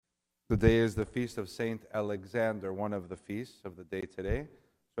Today is the feast of Saint Alexander, one of the feasts of the day today.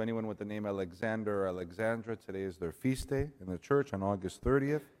 So anyone with the name Alexander or Alexandra, today is their feast day in the church on August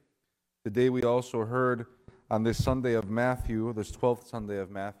 30th. Today we also heard on this Sunday of Matthew, this 12th Sunday of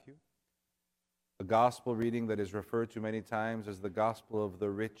Matthew, a gospel reading that is referred to many times as the gospel of the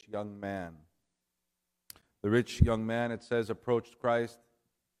rich young man. The rich young man, it says, approached Christ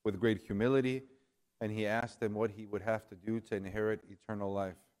with great humility, and he asked him what he would have to do to inherit eternal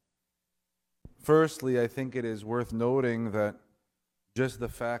life. Firstly, I think it is worth noting that just the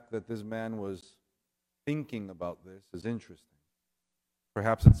fact that this man was thinking about this is interesting.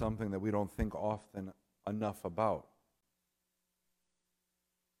 Perhaps it's something that we don't think often enough about.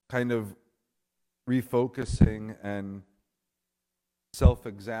 Kind of refocusing and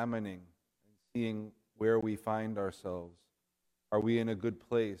self-examining and seeing where we find ourselves. Are we in a good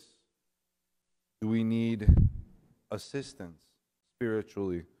place? Do we need assistance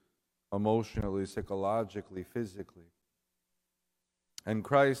spiritually, emotionally, psychologically, physically? And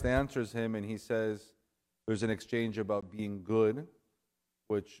Christ answers him and he says, there's an exchange about being good,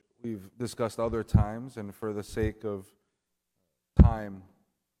 which we've discussed other times, and for the sake of time,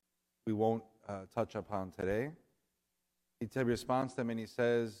 we won't touch upon today. He responds to him and he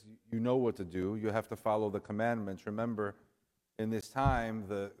says, you know what to do. You have to follow the commandments. Remember, in this time,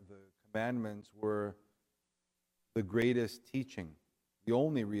 the commandments were the greatest teaching, the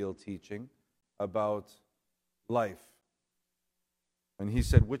only real teaching about life. And he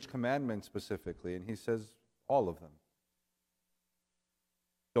said, which commandment specifically? And he says, all of them.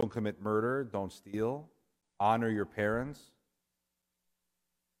 Don't commit murder, don't steal, honor your parents,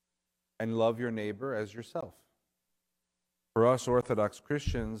 and love your neighbor as yourself. For us Orthodox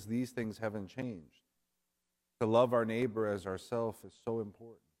Christians, these things haven't changed. To love our neighbor as ourselves is so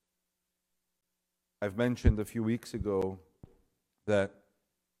important. I've mentioned a few weeks ago that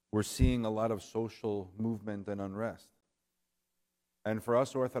we're seeing a lot of social movement and unrest. And for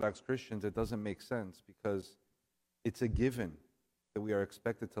us Orthodox Christians, it doesn't make sense because it's a given that we are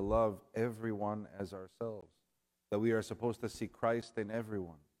expected to love everyone as ourselves, that we are supposed to see Christ in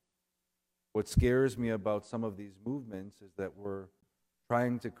everyone. What scares me about some of these movements is that we're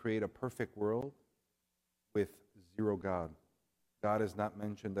trying to create a perfect world with zero God. God is not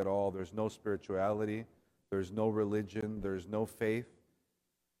mentioned at all. There's no spirituality, there's no religion, there's no faith.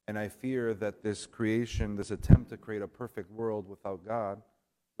 And I fear that this creation, this attempt to create a perfect world without God,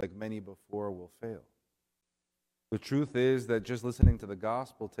 like many before, will fail. The truth is that just listening to the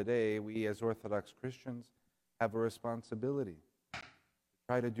gospel today, we as Orthodox Christians have a responsibility to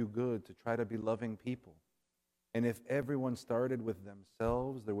try to do good, to try to be loving people. And if everyone started with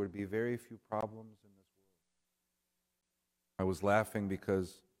themselves, there would be very few problems in this world. I was laughing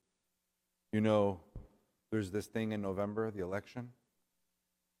because, there's this thing in November, the election.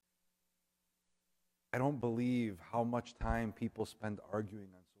 I don't believe how much time people spend arguing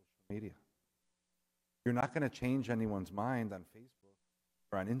on social media. You're not going to change anyone's mind on Facebook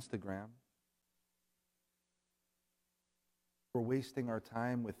or on Instagram. We're wasting our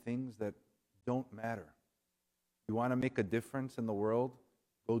time with things that don't matter. You want to make a difference in the world?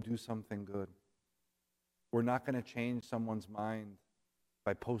 Go do something good. We're not going to change someone's mind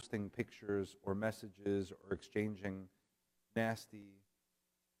by posting pictures or messages or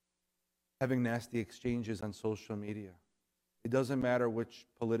having nasty exchanges on social media. It doesn't matter which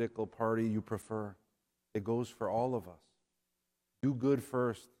political party you prefer. It goes for all of us. Do good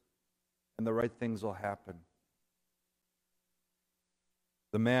first, and the right things will happen.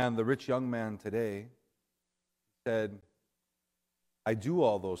 The rich young man today said, I do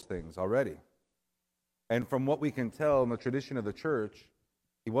all those things already. And from what we can tell in the tradition of the church,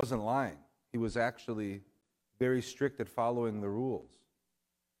 he wasn't lying. He was actually very strict at following the rules.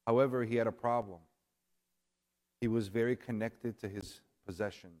 However, he had a problem. He was very connected to his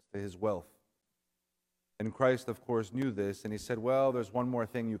possessions, to his wealth. And Christ, of course, knew this, and he said, well, there's one more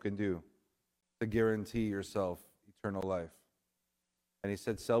thing you can do to guarantee yourself eternal life. And he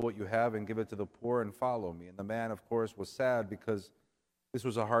said, sell what you have and give it to the poor and follow me. And the man, of course, was sad because this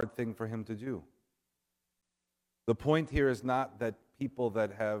was a hard thing for him to do. The point here is not that people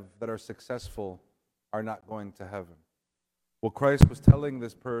that are successful are not going to heaven. What Christ was telling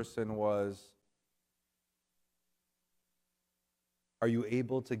this person was, are you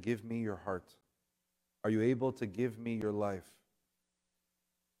able to give me your heart? Are you able to give me your life?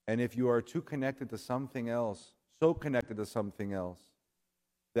 And if you are too connected to something else, so connected to something else,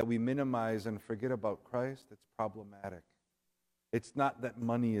 that we minimize and forget about Christ, it's problematic. It's not that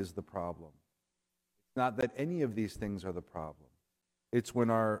money is the problem. It's not that any of these things are the problem. It's when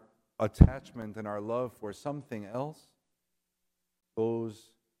our attachment and our love for something else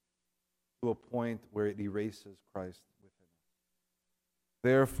goes to a point where it erases Christ within us.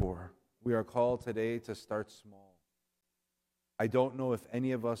 Therefore, we are called today to start small. I don't know if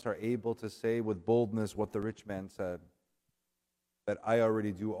any of us are able to say with boldness what the rich man said, that I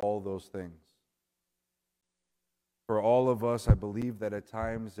already do all those things. For all of us, I believe that at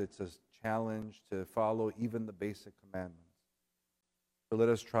times it's a challenge to follow even the basic commandments. So let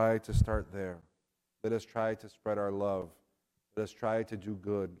us try to start there. Let us try to spread our love. Let us try to do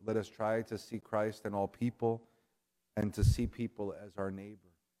good. Let us try to see Christ in all people and to see people as our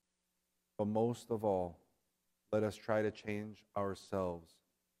neighbor. But most of all, let us try to change ourselves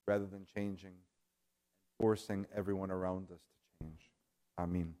rather than forcing everyone around us to change.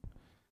 Amen.